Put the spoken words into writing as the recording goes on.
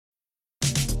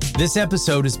This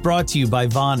episode is brought to you by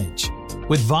Vonage.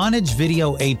 With Vonage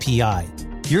Video API,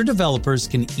 your developers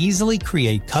can easily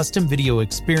create custom video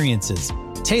experiences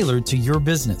tailored to your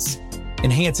business.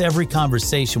 Enhance every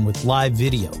conversation with live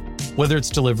video, whether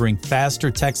it's delivering faster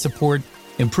tech support,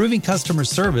 improving customer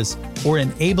service, or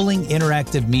enabling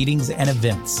interactive meetings and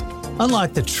events.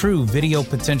 Unlock the true video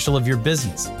potential of your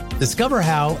business. Discover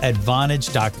how at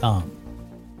Vonage.com.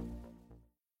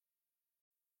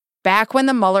 Back when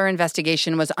the Mueller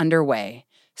investigation was underway,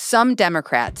 some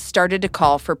Democrats started to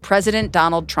call for President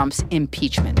Donald Trump's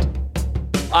impeachment.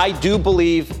 I do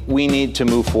believe we need to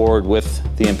move forward with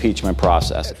the impeachment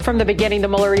process. From the beginning, the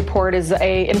Mueller report is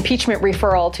an impeachment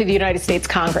referral to the United States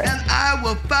Congress. And I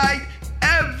will fight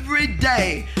every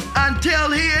day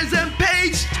until he is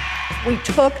impeached. We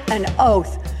took an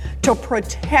oath to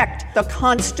protect the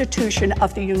Constitution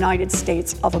of the United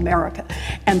States of America.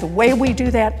 And the way we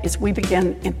do that is we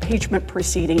begin impeachment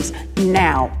proceedings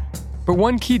now. But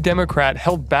one key Democrat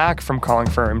held back from calling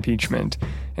for impeachment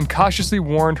and cautiously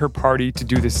warned her party to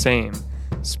do the same,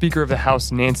 Speaker of the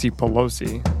House Nancy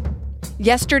Pelosi.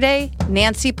 Yesterday,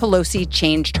 Nancy Pelosi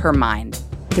changed her mind.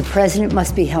 The president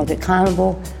must be held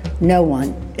accountable. No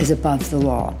one is above the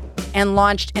law. And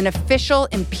launched an official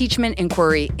impeachment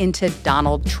inquiry into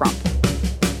Donald Trump.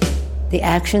 The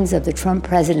actions of the Trump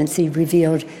presidency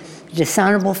revealed the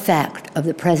dishonorable fact of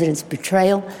the president's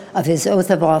betrayal of his oath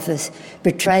of office,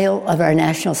 betrayal of our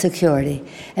national security,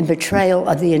 and betrayal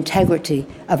of the integrity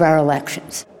of our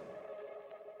elections.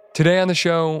 Today on the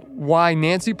show, why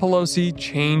Nancy Pelosi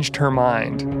changed her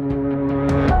mind.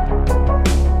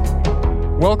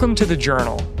 Welcome to The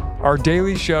Journal, our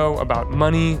daily show about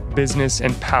money, business,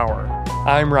 and power.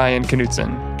 I'm Ryan Knutson.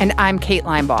 And I'm Kate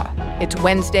Linebaugh. It's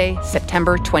Wednesday,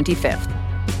 September 25th.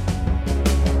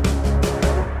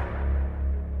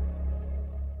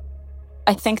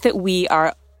 I think that we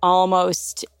are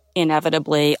almost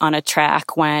inevitably on a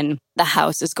track when the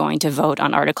House is going to vote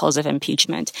on articles of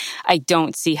impeachment. I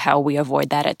don't see how we avoid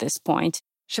that at this point.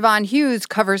 Siobhan Hughes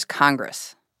covers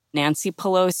Congress. Nancy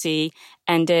Pelosi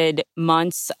ended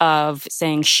months of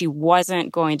saying she wasn't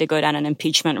going to go down an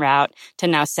impeachment route to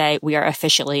now say we are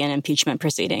officially in impeachment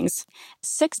proceedings.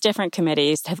 6 different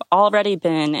committees have already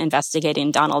been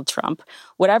investigating Donald Trump.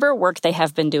 Whatever work they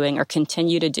have been doing or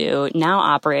continue to do now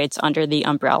operates under the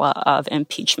umbrella of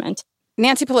impeachment.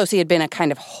 Nancy Pelosi had been a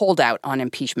kind of holdout on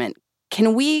impeachment.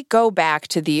 Can we go back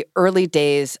to the early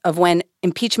days of when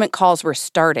impeachment calls were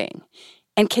starting?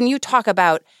 And can you talk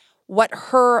about what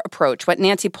her approach, what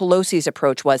Nancy Pelosi's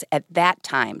approach was at that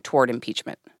time toward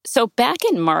impeachment? So back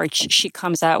in March, she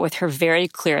comes out with her very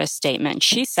clearest statement.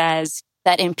 She says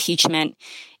that impeachment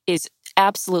is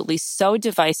absolutely so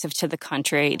divisive to the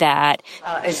country that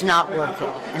It's not worth it.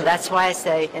 And that's why I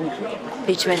say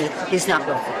impeachment is not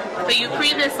worth it. But you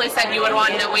previously said you would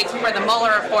want to wait for the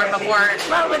Mueller report before.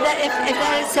 Well, if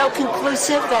that is so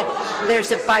conclusive that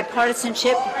there's a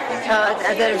bipartisanship,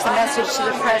 there's a message to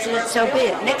the president, so be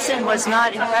it.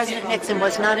 President Nixon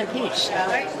was not impeached.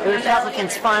 The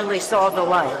Republicans finally saw the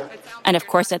light. And of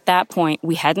course, at that point,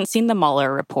 we hadn't seen the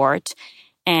Mueller report,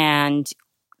 and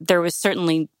there was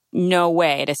certainly no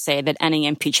way to say that any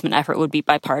impeachment effort would be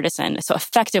bipartisan. So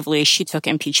effectively, she took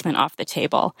impeachment off the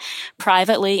table.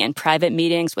 Privately, in private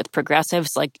meetings with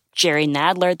progressives like Jerry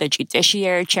Nadler, the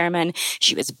Judiciary Chairman,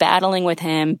 she was battling with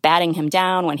him, batting him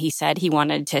down when he said he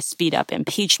wanted to speed up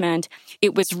impeachment.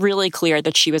 It was really clear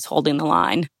that she was holding the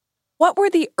line. What were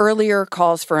the earlier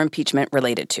calls for impeachment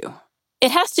related to? It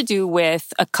has to do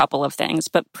with a couple of things,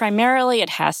 but primarily it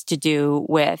has to do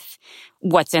with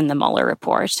what's in the Mueller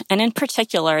report. And in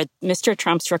particular, Mr.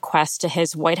 Trump's request to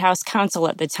his White House counsel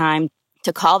at the time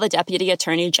to call the Deputy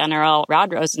Attorney General,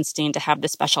 Rod Rosenstein, to have the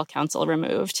special counsel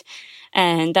removed.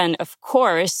 And then, of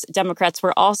course, Democrats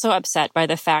were also upset by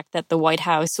the fact that the White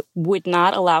House would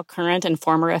not allow current and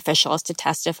former officials to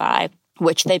testify,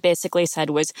 which they basically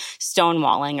said was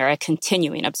stonewalling or a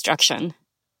continuing obstruction.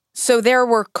 So there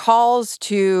were calls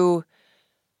to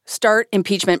start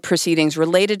impeachment proceedings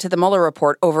related to the Mueller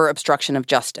report over obstruction of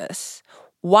justice.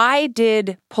 Why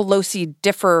did Pelosi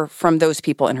differ from those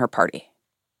people in her party?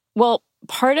 Well,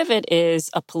 part of it is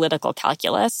a political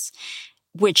calculus,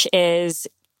 which is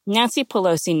Nancy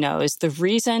Pelosi knows the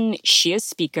reason she is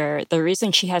Speaker, the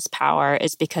reason she has power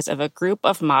is because of a group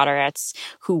of moderates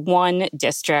who won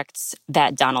districts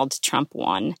that Donald Trump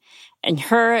won. And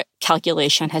her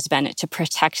calculation has been to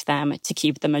protect them, to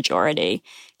keep the majority.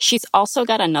 She's also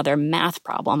got another math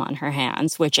problem on her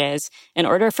hands, which is in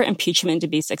order for impeachment to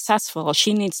be successful,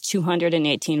 she needs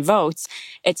 218 votes.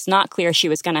 It's not clear she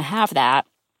was going to have that.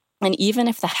 And even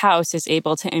if the House is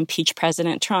able to impeach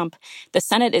President Trump, the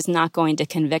Senate is not going to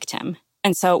convict him.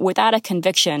 And so without a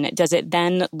conviction, does it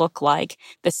then look like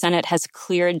the Senate has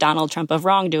cleared Donald Trump of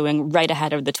wrongdoing right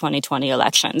ahead of the 2020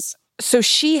 elections? So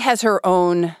she has her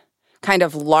own kind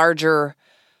of larger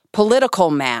political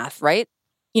math, right?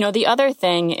 You know, the other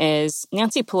thing is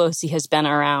Nancy Pelosi has been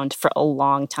around for a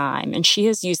long time, and she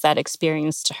has used that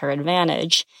experience to her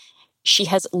advantage. She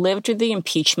has lived through the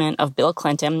impeachment of Bill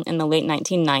Clinton in the late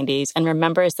 1990s and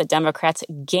remembers that Democrats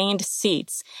gained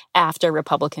seats after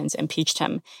Republicans impeached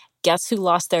him. Guess who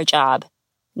lost their job?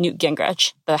 Newt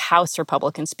Gingrich, the House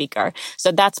Republican Speaker.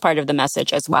 So that's part of the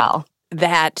message as well.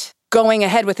 That going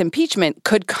ahead with impeachment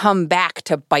could come back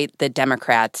to bite the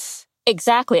Democrats.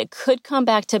 Exactly. It could come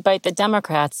back to bite the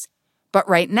Democrats. But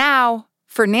right now,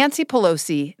 for Nancy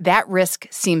Pelosi, that risk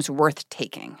seems worth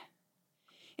taking.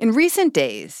 In recent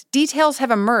days, details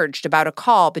have emerged about a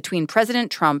call between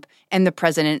President Trump and the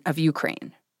president of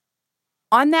Ukraine.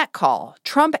 On that call,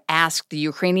 Trump asked the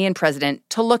Ukrainian president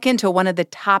to look into one of the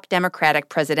top Democratic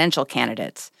presidential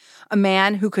candidates, a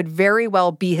man who could very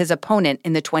well be his opponent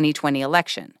in the 2020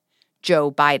 election,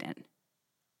 Joe Biden.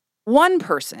 One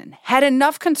person had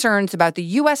enough concerns about the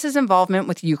U.S.'s involvement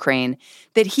with Ukraine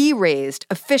that he raised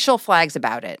official flags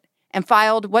about it and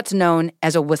filed what's known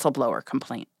as a whistleblower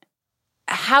complaint.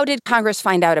 How did Congress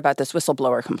find out about this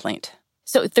whistleblower complaint?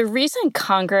 So the reason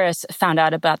Congress found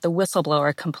out about the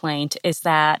whistleblower complaint is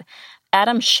that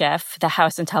Adam Schiff, the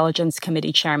House Intelligence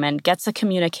Committee chairman, gets a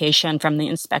communication from the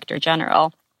Inspector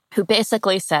General who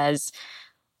basically says,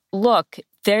 look,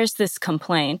 there's this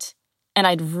complaint, and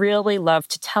I'd really love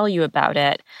to tell you about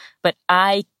it, but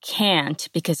I can't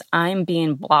because I'm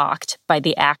being blocked by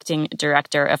the acting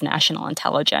director of national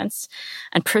intelligence.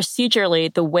 And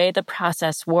procedurally, the way the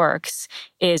process works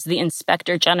is the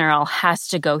Inspector General has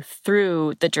to go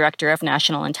through the director of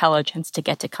national intelligence to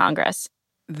get to Congress.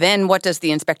 Then what does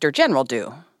the Inspector General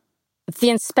do?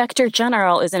 The Inspector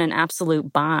General is in an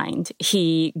absolute bind.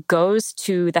 He goes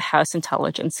to the House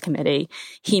Intelligence Committee.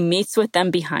 He meets with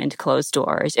them behind closed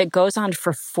doors. It goes on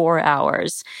for 4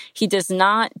 hours. He does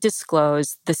not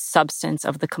disclose the substance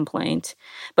of the complaint,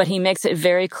 but he makes it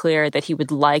very clear that he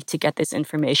would like to get this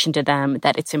information to them,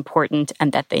 that it's important,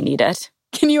 and that they need it.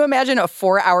 Can you imagine a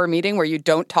 4-hour meeting where you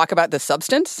don't talk about the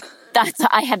substance?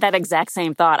 I had that exact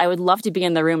same thought. I would love to be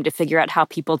in the room to figure out how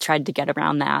people tried to get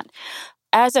around that.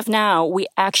 As of now, we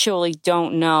actually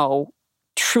don't know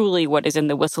truly what is in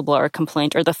the whistleblower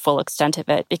complaint or the full extent of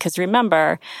it. Because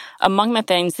remember, among the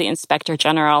things the Inspector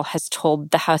General has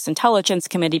told the House Intelligence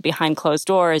Committee behind closed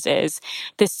doors is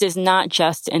this does not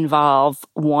just involve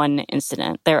one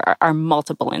incident. There are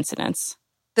multiple incidents.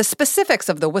 The specifics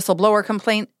of the whistleblower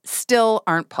complaint still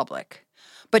aren't public.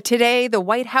 But today, the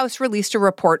White House released a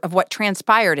report of what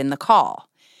transpired in the call.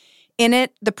 In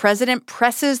it, the president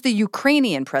presses the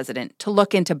Ukrainian president to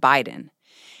look into Biden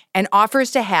and offers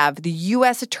to have the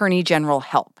U.S. Attorney General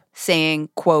help, saying,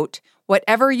 quote,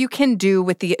 whatever you can do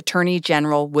with the Attorney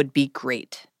General would be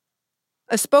great.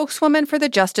 A spokeswoman for the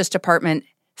Justice Department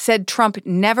said Trump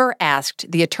never asked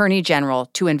the Attorney General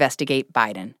to investigate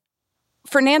Biden.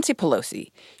 For Nancy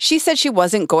Pelosi, she said she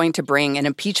wasn't going to bring an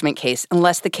impeachment case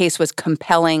unless the case was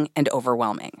compelling and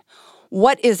overwhelming.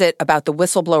 What is it about the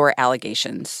whistleblower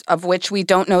allegations, of which we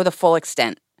don't know the full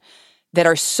extent, that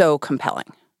are so compelling?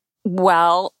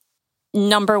 Well,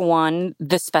 number one,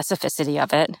 the specificity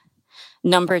of it.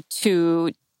 Number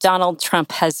two, Donald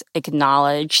Trump has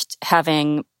acknowledged,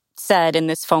 having said in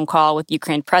this phone call with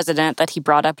Ukraine president, that he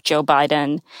brought up Joe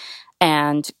Biden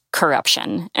and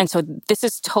corruption. And so this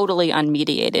is totally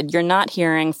unmediated. You're not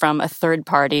hearing from a third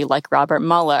party like Robert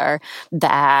Mueller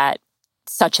that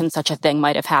such and such a thing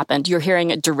might have happened. You're hearing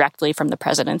it directly from the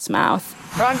president's mouth.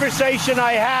 Conversation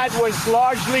I had was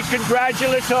largely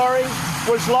congratulatory,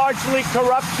 was largely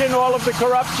corruption, all of the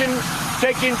corruption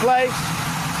taking place,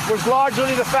 was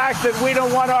largely the fact that we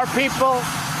don't want our people,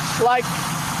 like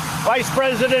Vice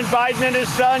President Biden and his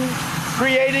son,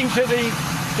 creating to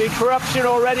the corruption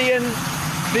already in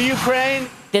the Ukraine.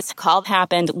 This call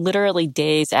happened literally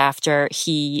days after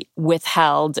he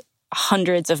withheld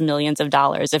hundreds of millions of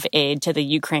dollars of aid to the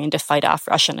Ukraine to fight off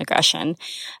Russian aggression.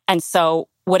 And so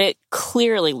what it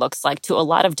clearly looks like to a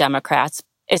lot of Democrats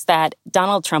is that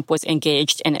Donald Trump was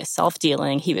engaged in a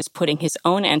self-dealing. He was putting his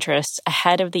own interests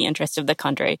ahead of the interests of the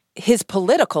country. His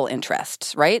political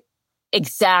interests, right?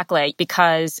 Exactly,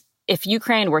 because if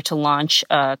Ukraine were to launch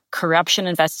a corruption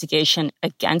investigation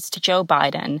against Joe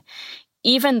Biden,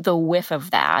 even the whiff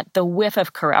of that, the whiff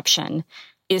of corruption,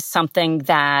 is something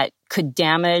that could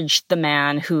damage the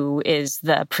man who is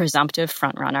the presumptive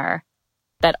frontrunner,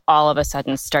 that all of a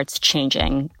sudden starts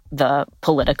changing the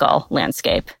political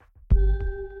landscape.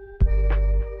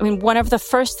 I mean, one of the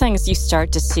first things you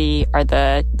start to see are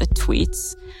the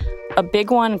tweets. A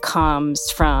big one comes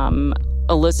from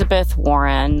Elizabeth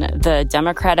Warren, the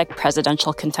Democratic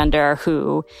presidential contender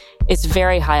who is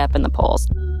very high up in the polls.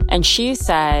 And she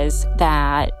says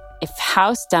that if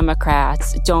House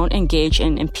Democrats don't engage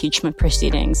in impeachment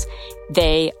proceedings,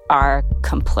 they are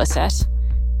complicit.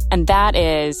 And that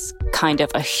is kind of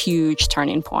a huge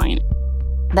turning point.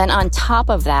 Then on top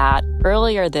of that,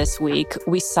 earlier this week,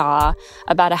 we saw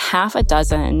about a half a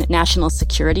dozen national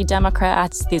security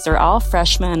Democrats. These are all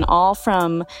freshmen, all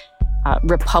from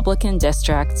Republican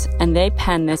districts. And they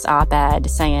penned this op-ed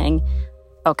saying,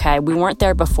 okay, we weren't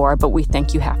there before, but we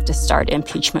think you have to start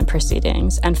impeachment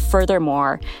proceedings. And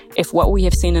furthermore, if what we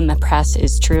have seen in the press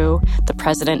is true, the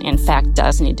president, in fact,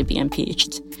 does need to be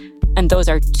impeached. And those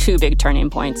are two big turning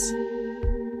points.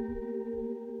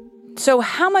 So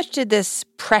how much did this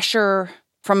pressure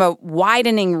from a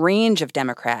widening range of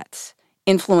Democrats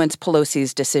influence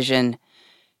Pelosi's decision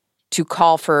to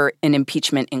call for an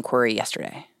impeachment inquiry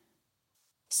yesterday?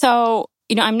 So,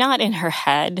 I'm not in her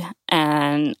head,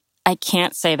 and I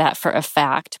can't say that for a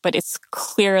fact, but it's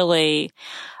clearly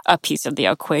a piece of the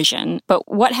equation.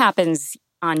 But what happens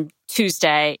on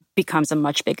Tuesday becomes a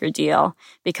much bigger deal,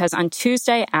 because on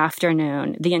Tuesday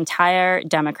afternoon, the entire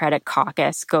Democratic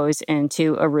caucus goes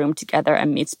into a room together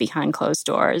and meets behind closed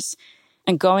doors.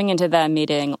 And going into that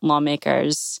meeting,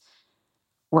 lawmakers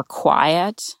were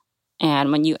quiet.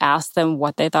 And when you asked them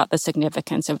what they thought the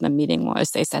significance of the meeting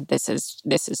was, they said, this is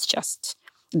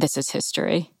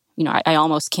history. I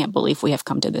almost can't believe we have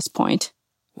come to this point.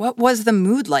 What was the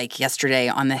mood like yesterday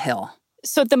on the Hill?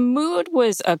 So the mood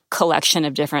was a collection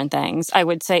of different things. I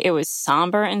would say it was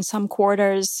somber in some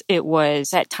quarters. It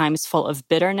was at times full of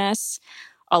bitterness,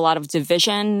 a lot of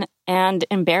division, and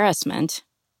embarrassment.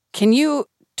 Can you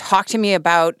talk to me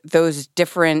about those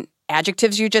different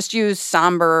adjectives you just used?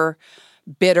 Somber,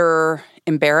 bitter,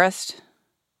 embarrassed?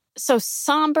 So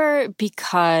somber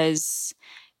because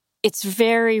it's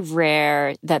very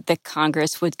rare that the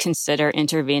Congress would consider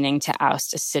intervening to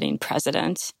oust a sitting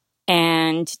president.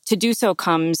 And to do so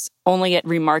comes only at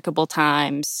remarkable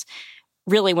times,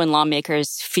 really when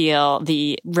lawmakers feel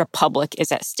the republic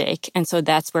is at stake. And so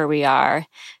that's where we are.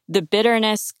 The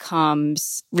bitterness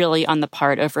comes really on the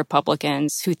part of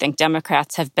Republicans who think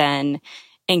Democrats have been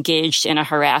engaged in a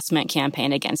harassment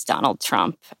campaign against Donald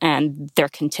Trump, and they're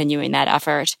continuing that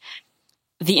effort.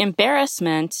 The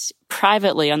embarrassment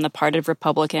privately on the part of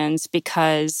Republicans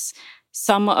because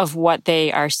some of what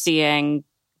they are seeing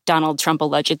Donald Trump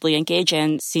allegedly engage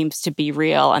in seems to be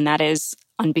real, and that is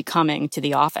unbecoming to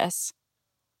the office.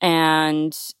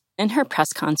 And in her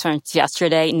press conference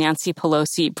yesterday, Nancy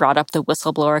Pelosi brought up the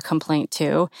whistleblower complaint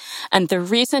too. And the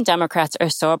reason Democrats are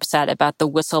so upset about the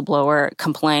whistleblower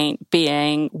complaint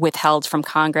being withheld from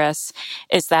Congress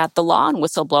is that the law on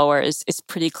whistleblowers is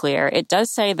pretty clear. It does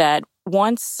say that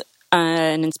once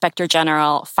an inspector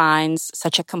general finds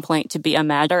such a complaint to be a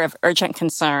matter of urgent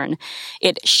concern,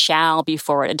 it shall be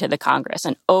forwarded to the Congress.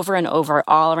 And over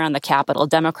all around the Capitol,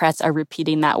 Democrats are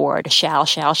repeating that word, shall.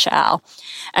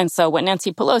 And so what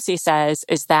Nancy Pelosi says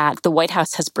is that the White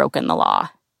House has broken the law.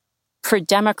 For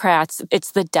Democrats,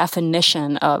 it's the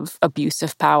definition of abuse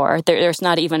of power. There's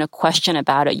not even a question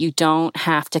about it. You don't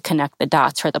have to connect the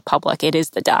dots for the public. It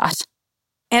is the dot.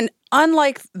 And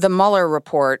unlike the Mueller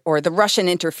report or the Russian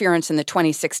interference in the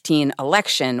 2016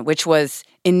 election, which was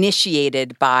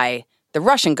initiated by the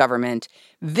Russian government,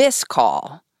 this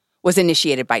call was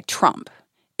initiated by Trump.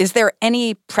 Is there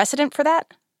any precedent for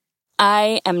that?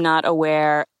 I am not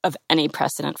aware of any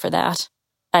precedent for that.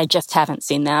 I just haven't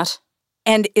seen that.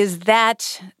 And is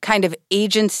that kind of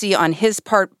agency on his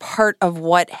part of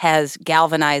what has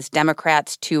galvanized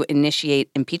Democrats to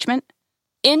initiate impeachment?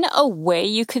 In a way,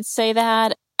 you could say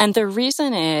that. And the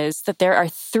reason is that there are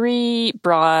three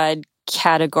broad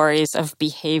categories of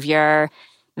behavior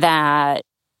that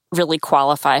really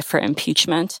qualify for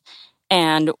impeachment.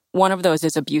 And one of those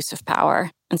is abuse of power.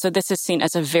 And so this is seen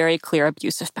as a very clear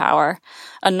abuse of power.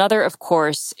 Another, of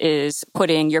course, is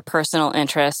putting your personal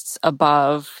interests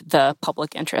above the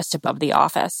public interest, above the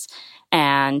office.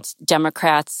 And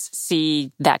Democrats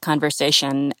see that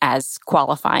conversation as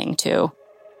qualifying too.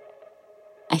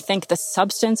 I think the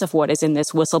substance of what is in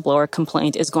this whistleblower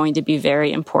complaint is going to be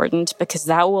very important because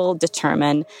that will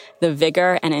determine the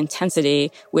vigor and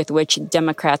intensity with which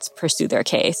Democrats pursue their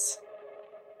case.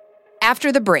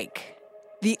 After the break,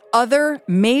 the other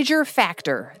major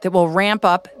factor that will ramp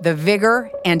up the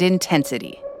vigor and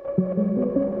intensity.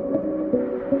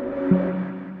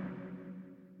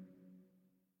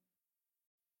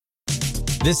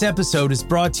 This episode is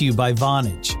brought to you by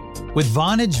Vonage. With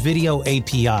Vonage Video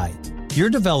API, your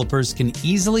developers can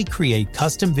easily create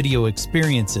custom video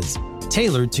experiences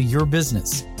tailored to your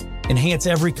business. Enhance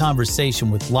every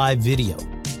conversation with live video,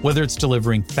 whether it's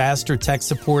delivering faster tech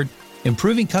support,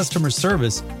 improving customer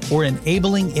service, or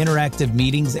enabling interactive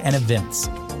meetings and events.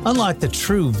 Unlock the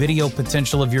true video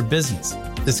potential of your business.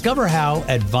 Discover how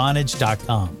at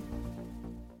Vonage.com.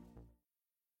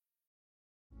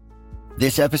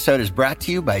 This episode is brought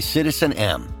to you by Citizen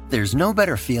M. There's no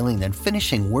better feeling than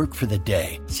finishing work for the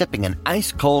day, sipping an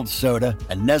ice-cold soda,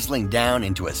 and nuzzling down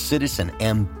into a Citizen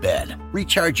M bed.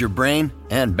 Recharge your brain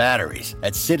and batteries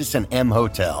at Citizen M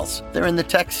hotels. They're in the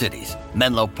tech cities,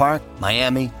 Menlo Park,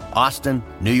 Miami, Austin,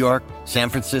 New York, San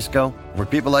Francisco, where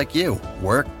people like you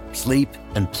work, sleep,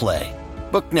 and play.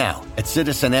 Book now at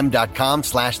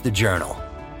citizenm.com/thejournal.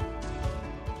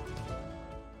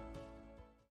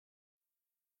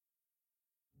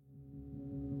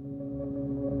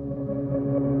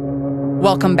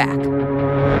 Welcome back.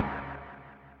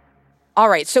 All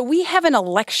right, so we have an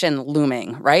election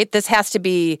looming, right? This has to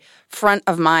be front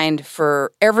of mind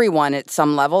for everyone at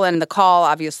some level, and the call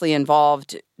obviously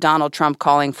involved Donald Trump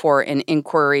calling for an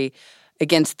inquiry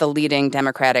against the leading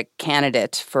Democratic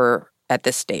candidate at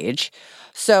this stage.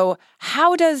 So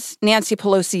how does Nancy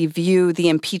Pelosi view the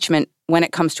impeachment when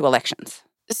it comes to elections?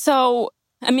 So,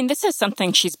 this is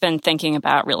something she's been thinking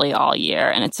about really all year,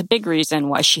 and it's a big reason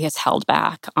why she has held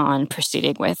back on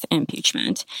proceeding with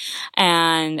impeachment.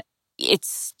 And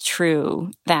it's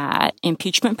true that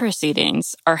impeachment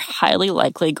proceedings are highly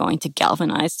likely going to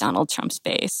galvanize Donald Trump's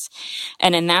base.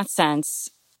 And in that sense,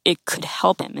 it could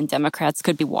help him, and Democrats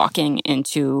could be walking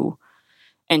into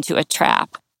a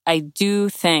trap. I do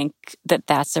think that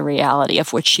that's a reality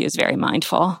of which she is very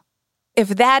mindful. If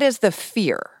that is the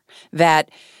fear, that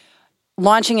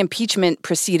launching impeachment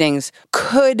proceedings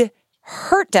could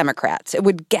hurt Democrats, it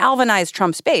would galvanize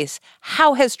Trump's base,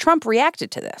 how has Trump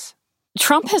reacted to this?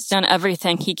 Trump has done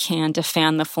everything he can to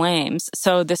fan the flames.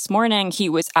 So this morning he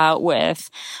was out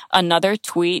with another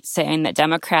tweet saying that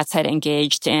Democrats had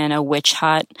engaged in a witch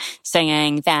hunt,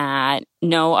 saying that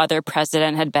no other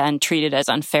president had been treated as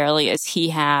unfairly as he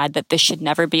had, that this should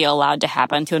never be allowed to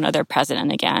happen to another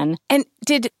president again. And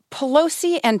did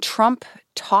Pelosi and Trump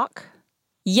talk?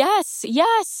 Yes.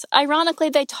 Ironically,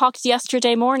 they talked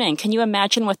yesterday morning. Can you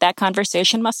imagine what that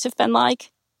conversation must have been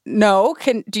like? No.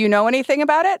 Do you know anything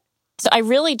about it? So I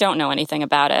really don't know anything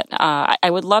about it. I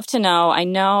would love to know. I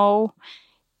know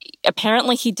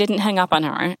apparently he didn't hang up on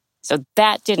her, so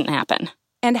that didn't happen.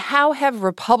 And how have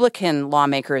Republican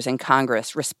lawmakers in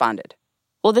Congress responded?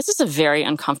 Well, this is a very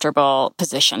uncomfortable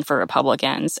position for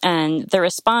Republicans, and the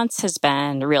response has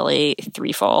been really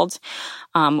threefold.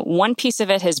 One piece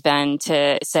of it has been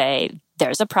to say,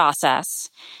 there's a process.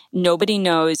 Nobody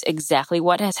knows exactly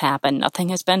what has happened. Nothing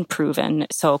has been proven.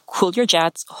 So cool your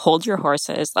jets, hold your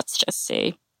horses. Let's just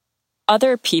see.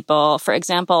 Other people, for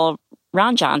example,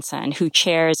 Ron Johnson, who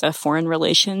chairs a foreign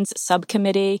relations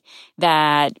subcommittee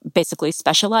that basically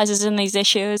specializes in these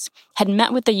issues, had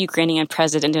met with the Ukrainian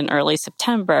president in early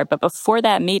September. But before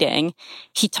that meeting,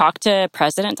 he talked to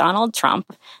President Donald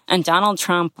Trump, and Donald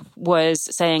Trump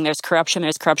was saying there's corruption.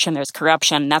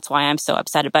 That's why I'm so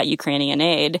upset about Ukrainian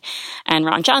aid. And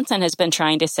Ron Johnson has been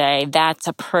trying to say that's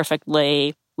a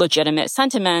perfectly legitimate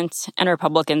sentiment, and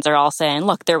Republicans are all saying,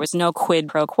 look, there was no quid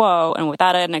pro quo, and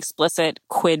without an explicit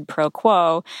quid pro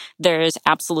quo, there's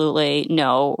absolutely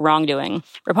no wrongdoing.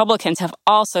 Republicans have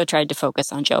also tried to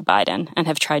focus on Joe Biden and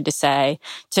have tried to say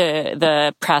to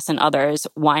the press and others,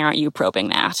 why aren't you probing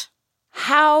that?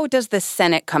 How does the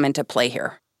Senate come into play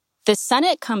here? The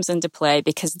Senate comes into play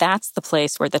because that's the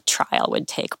place where the trial would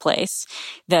take place.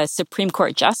 The Supreme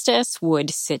Court justice would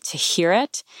sit to hear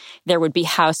it. There would be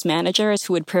House managers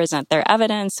who would present their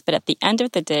evidence. But at the end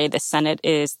of the day, the Senate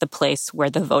is the place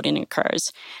where the voting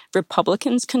occurs.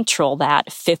 Republicans control that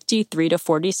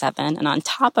 53-47. And on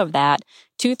top of that,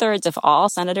 2/3 of all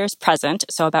senators present,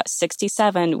 so about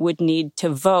 67, would need to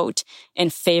vote in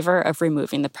favor of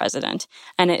removing the president.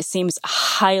 And it seems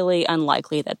highly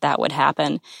unlikely that that would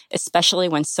happen, especially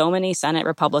when so many Senate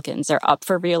Republicans are up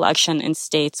for re-election in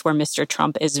states where Mr.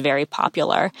 Trump is very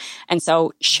popular. And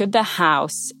so should the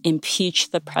House impeach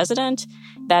the president,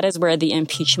 that is where the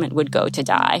impeachment would go to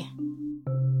die.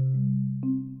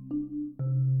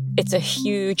 It's a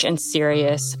huge and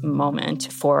serious moment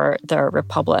for the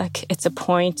Republic. It's a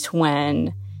point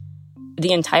when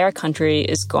the entire country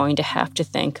is going to have to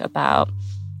think about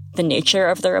the nature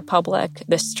of the Republic,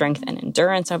 the strength and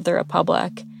endurance of the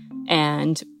Republic,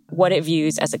 and what it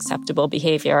views as acceptable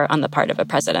behavior on the part of a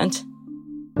president.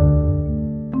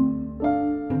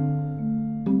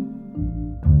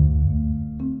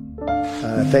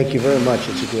 Thank you very much.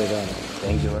 It's a great honor.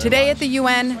 Thank you. Today at the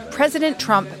UN, President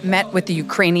Trump met with the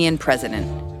Ukrainian president.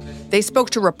 They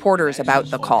spoke to reporters about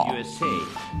the call.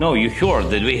 No, you heard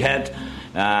that we had,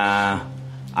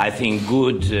 I think,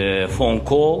 good phone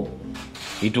call.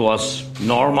 It was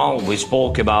normal. We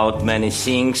spoke about many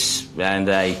things, and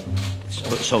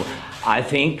so I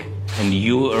think, and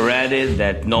you read it,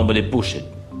 that nobody pushed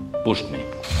me.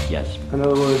 Yes. In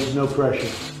other words, no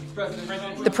pressure.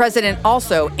 The president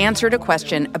also answered a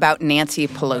question about Nancy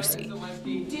Pelosi.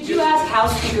 Did you ask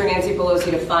House Speaker Nancy Pelosi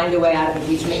to find a way out of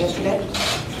impeachment yesterday?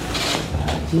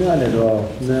 Not at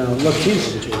all. No. Look,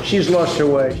 she's lost her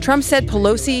way. Trump said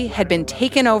Pelosi had been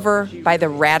taken over by the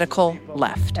radical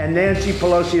left. And Nancy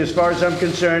Pelosi, as far as I'm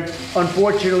concerned,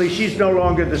 unfortunately, she's no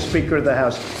longer the Speaker of the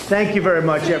House. Thank you very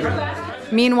much, everyone.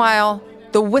 Meanwhile,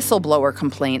 the whistleblower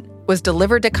complaint was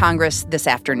delivered to Congress this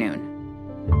afternoon.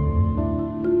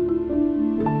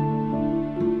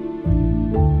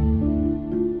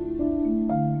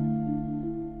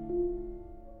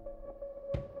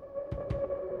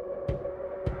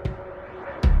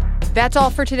 That's all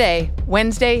for today,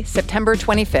 Wednesday, September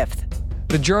 25th.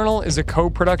 The Journal is a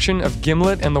co-production of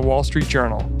Gimlet and The Wall Street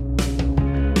Journal.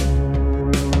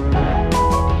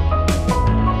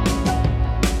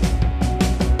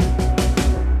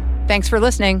 Thanks for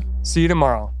listening. See you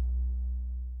tomorrow.